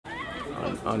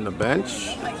on the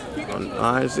bench. On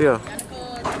Isaiah.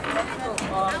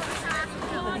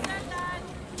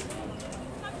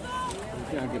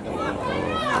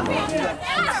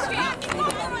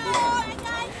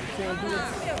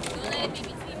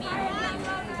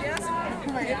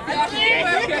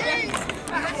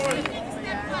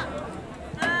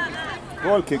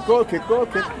 Goal kick, goal kick, goal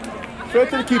kick. Throw it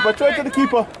to the keeper, throw it to the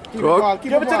keeper.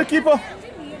 Give it to the keeper.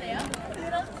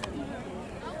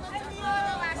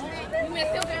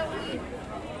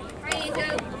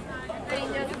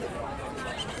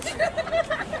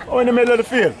 Oh, in the middle of the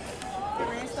field.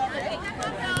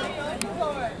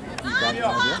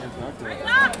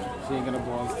 She ain't gonna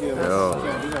ball steal.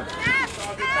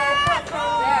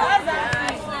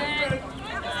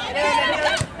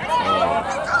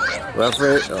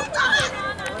 Referee.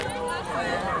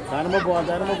 Dynamo ball,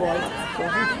 Dynamo ball. So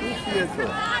who's here, sir?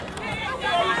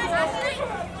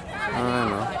 I don't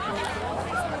know.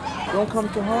 Don't come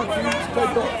to her, please.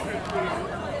 Take off.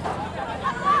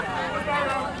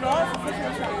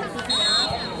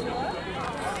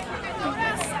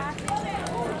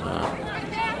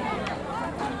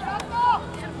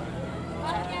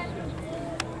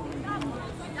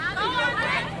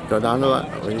 Go down the line.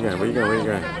 Where you going? Where you going? Where you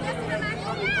going?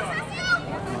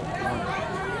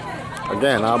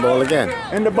 Again, our ball again.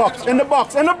 In the box, in the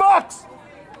box, in the box!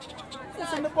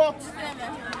 It's in the box.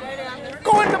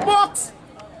 Go in the box!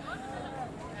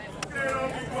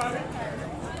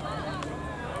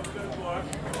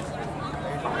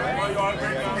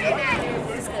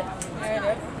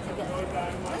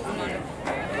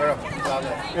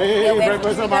 Hey,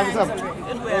 what's up, man? What's up?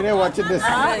 Hey, they're watching this.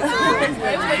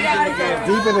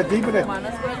 Deep in it, deep in it.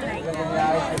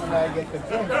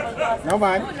 No,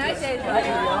 man.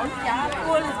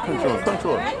 Control,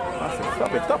 control.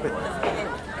 Stop it, stop it.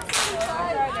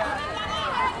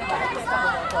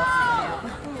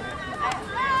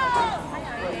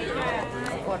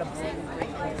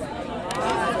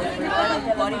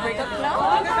 Body break up now?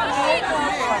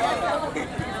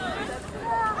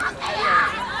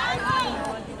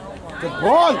 Good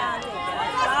ball!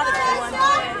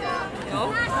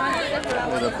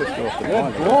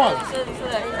 Good ball!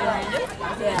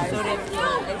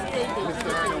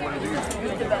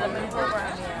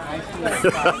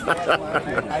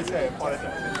 I say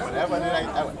apologize. Whatever I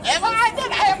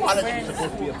did, I apologize. It's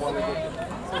supposed to be apologize.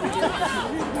 Like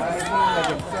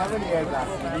 7 years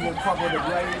after, you cover the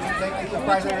grave, they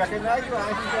surprised they recognize you.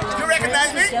 You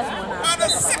recognize me? I'm a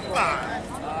sick man.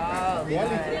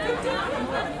 Really?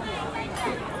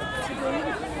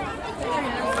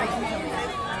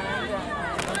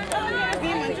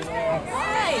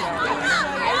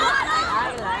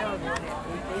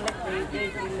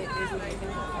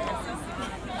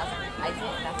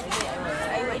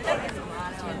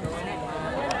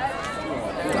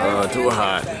 Oh, too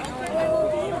hot.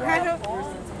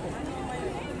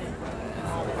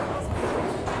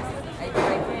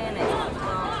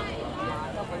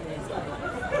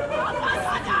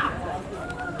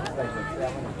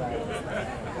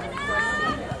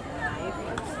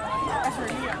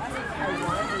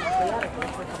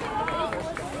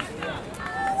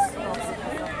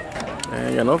 I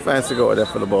ain't got no fans to go there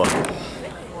for the ball.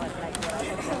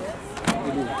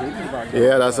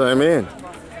 Yeah, that's what I mean.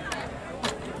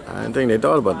 I didn't think they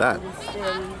thought about that.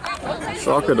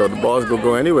 Soccer though, the balls could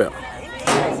go anywhere.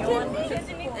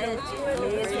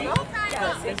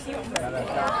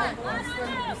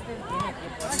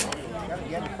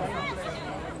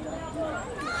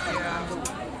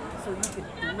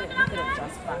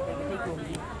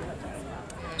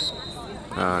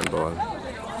 Handball.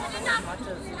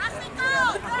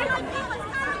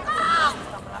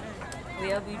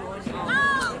 We'll be doing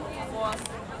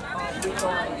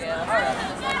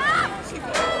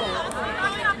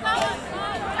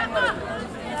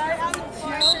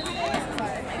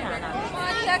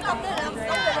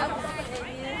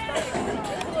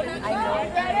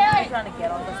trying to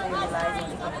get on the same line.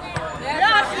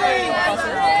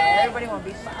 Everybody want to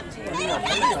be fat.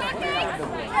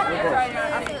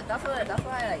 That's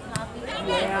why I like.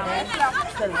 Yeah.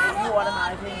 So you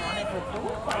automatically on it with two.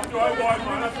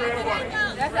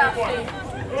 That's actually.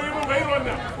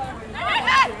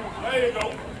 There you go.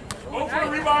 Go for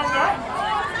the rebound now.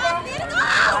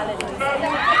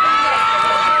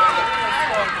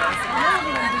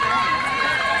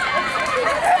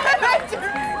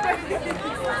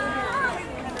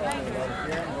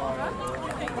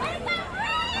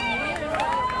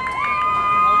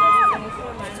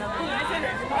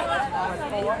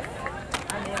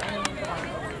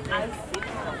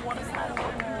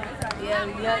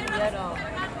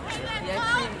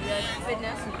 Yeah,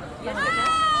 fitness, and then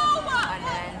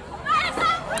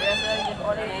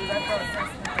Not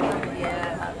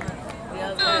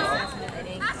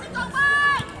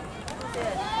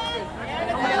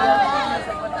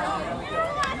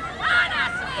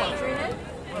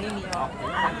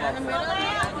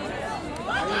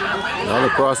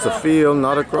across the field,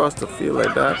 not across the field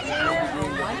like that.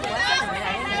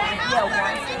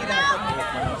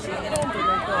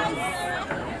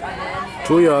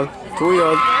 2 yards, 2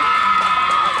 yards.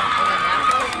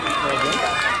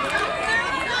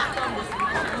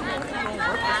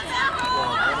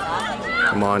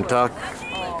 Come on, Tuck.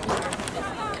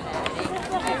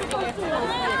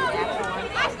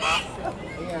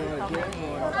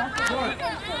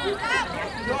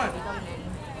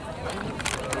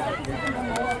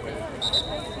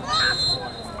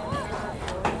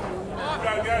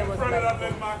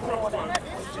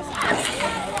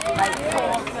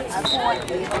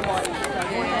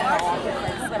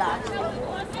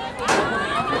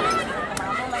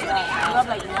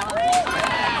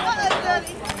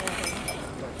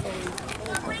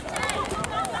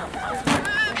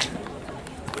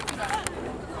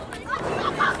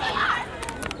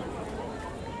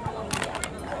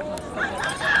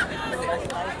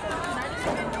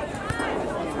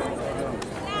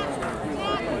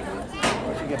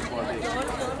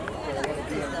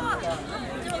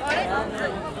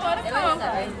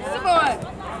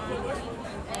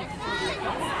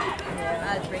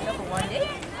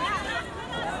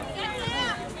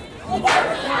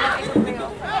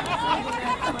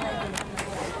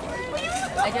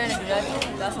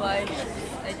 That's why I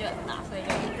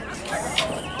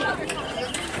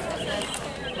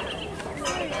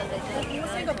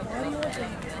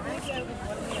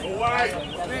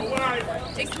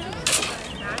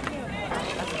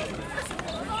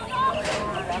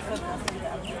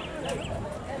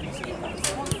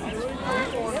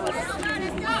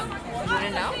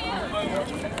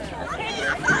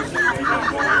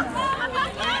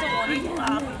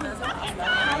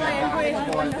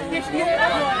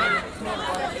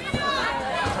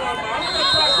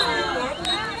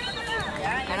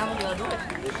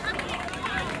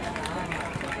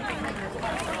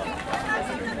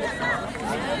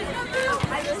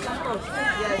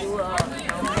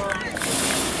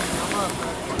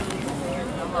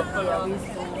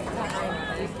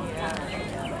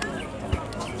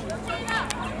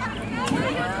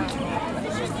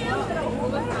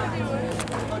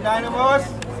Dynamos.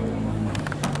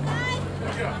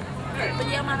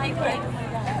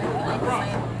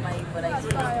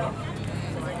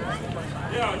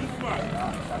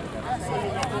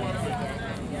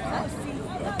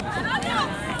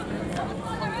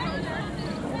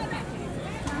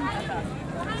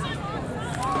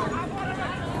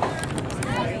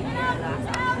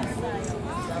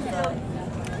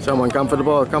 Someone come for the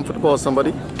ball,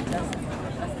 somebody.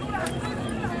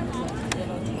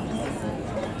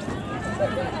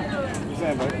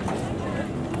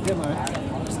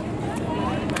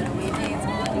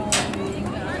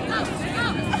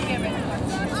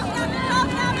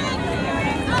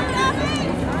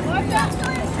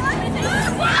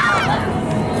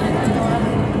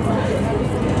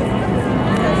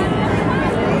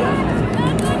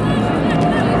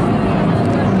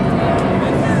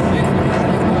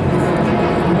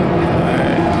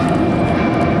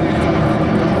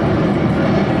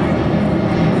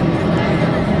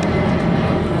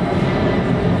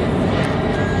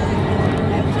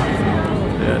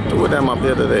 Them up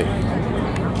here today.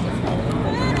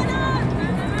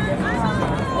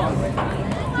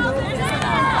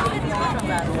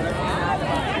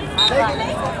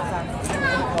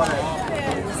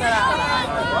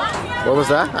 What was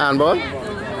that? Handball?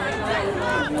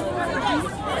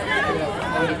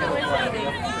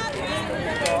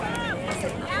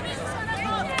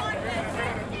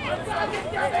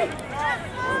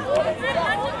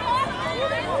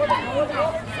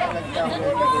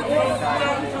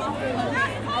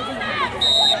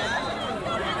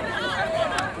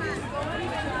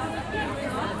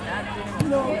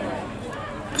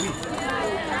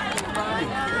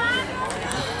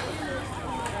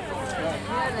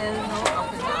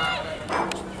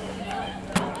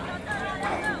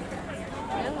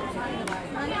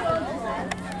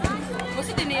 What's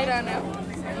the dinner now?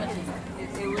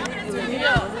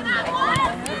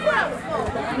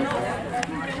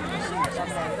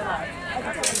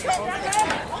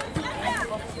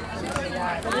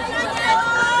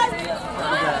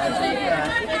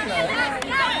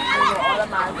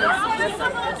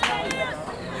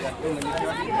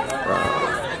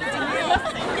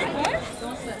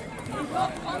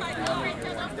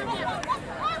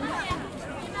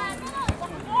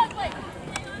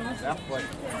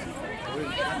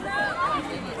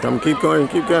 Come, keep going,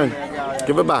 keep going.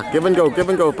 Give it back, give and go,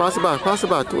 pass it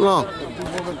back, too long.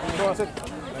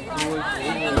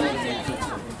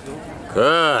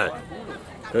 Good.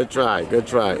 Good try, good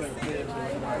try.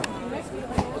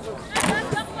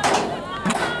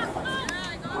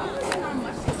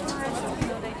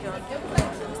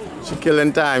 She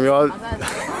killing time, y'all.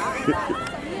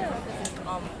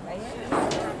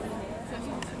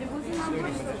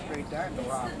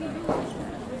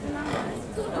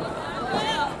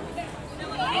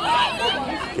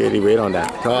 Katie, wait on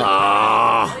that.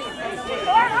 Ah.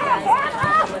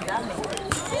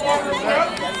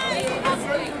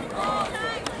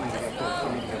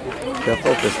 Get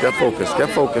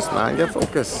focused, man. Get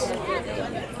focused.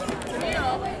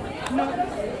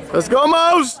 Let's go,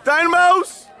 Mouse!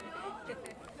 Dynamos!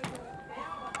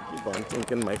 Keep on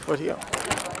thinking my foot here.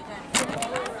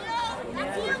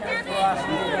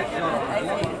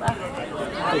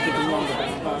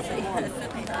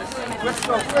 Quick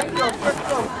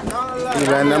go.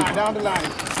 Down the line.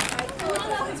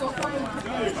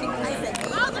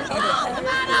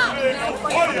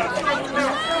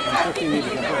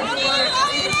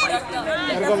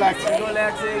 Gotta go,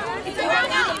 Lexi.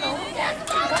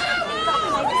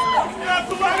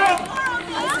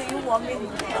 I see you want me to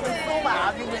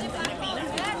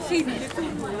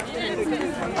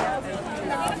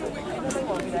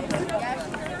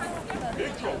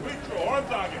on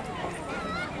target.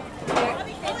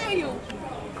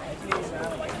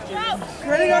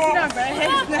 Really go sit down,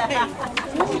 Brad.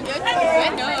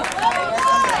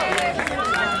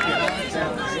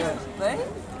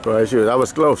 Go ahead, shoot. That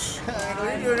was close.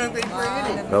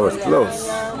 That was close.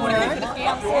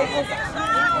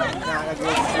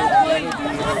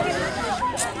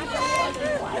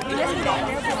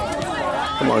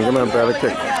 Come on, give me a better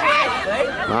kick.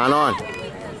 Man on.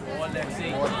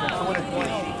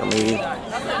 Come here.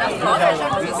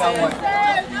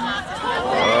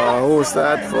 Who's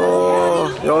that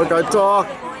for? Yo, gotta talk.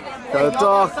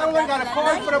 Someone got a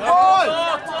call for the ball.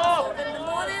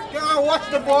 Come on, watch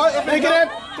the ball.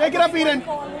 Take it up, Eden.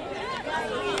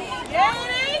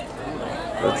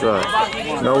 That's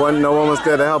right. No one was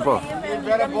there to help her.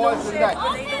 Better balls than that.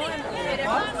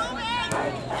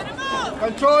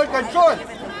 Control.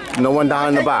 No one down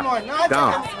in the back.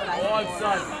 Down.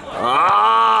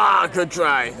 Ah, good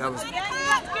try. That was.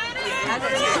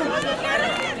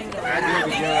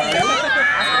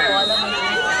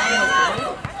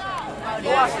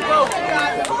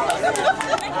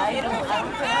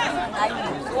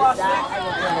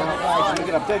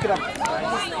 Take it up.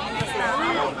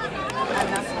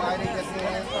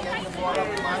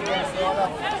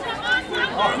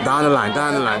 Down the line.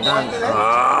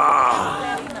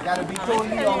 Ah. Gotta be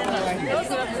totally off the line.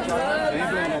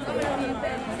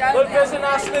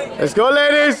 Let's go,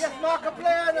 ladies. Just mark a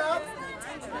player now.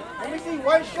 Let me see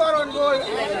one shot on goal.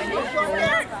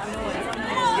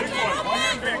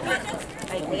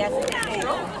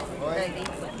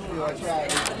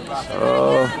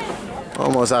 Oh,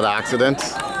 almost had an accident.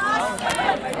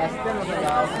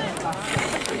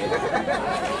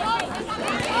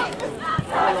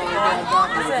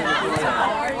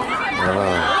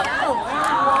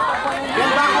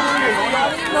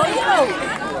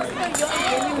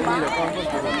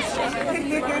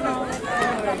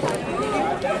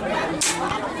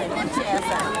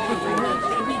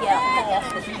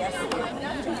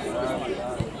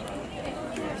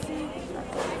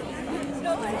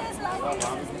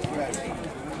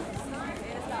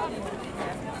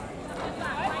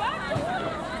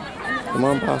 Come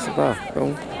on, pass it back.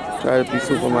 Don't try to be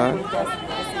Superman.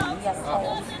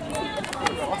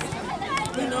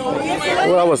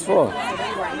 What that was for?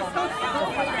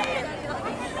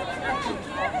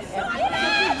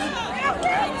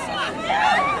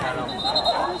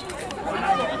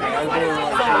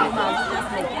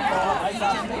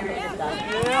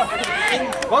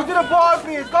 Go to the ball,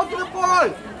 please. Go to the ball.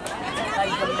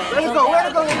 Where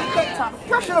to go?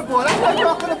 Pressure the ball. That's what I'm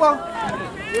talking about.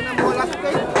 In the ball, that's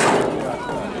okay.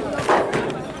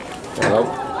 Well,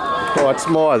 court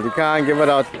small. You can't give it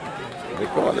out. The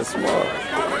court is small.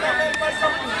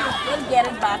 We'll get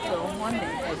it back to one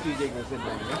day.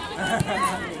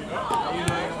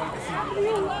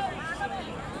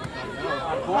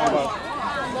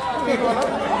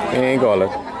 He ain't call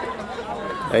it.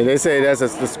 And they say there's a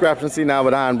discrepancy now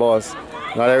with handballs.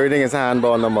 Not everything is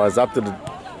handball no more. It's up to the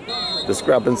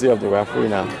discrepancy of the referee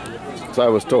now. So I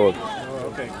was told.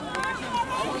 Okay.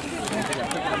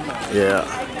 Yeah.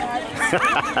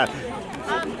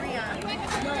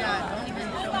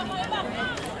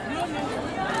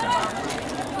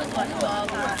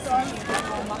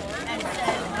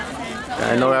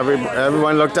 I know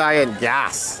everyone looked tired.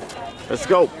 Gas. Let's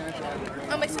go.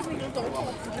 Oh, my sister don't talk.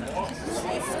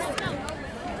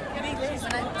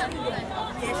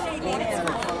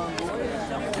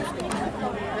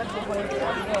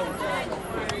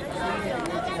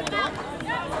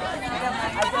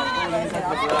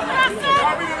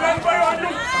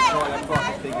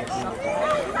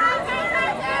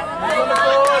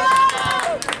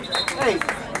 Hey,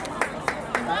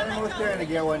 Dynamos trying to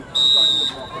get one.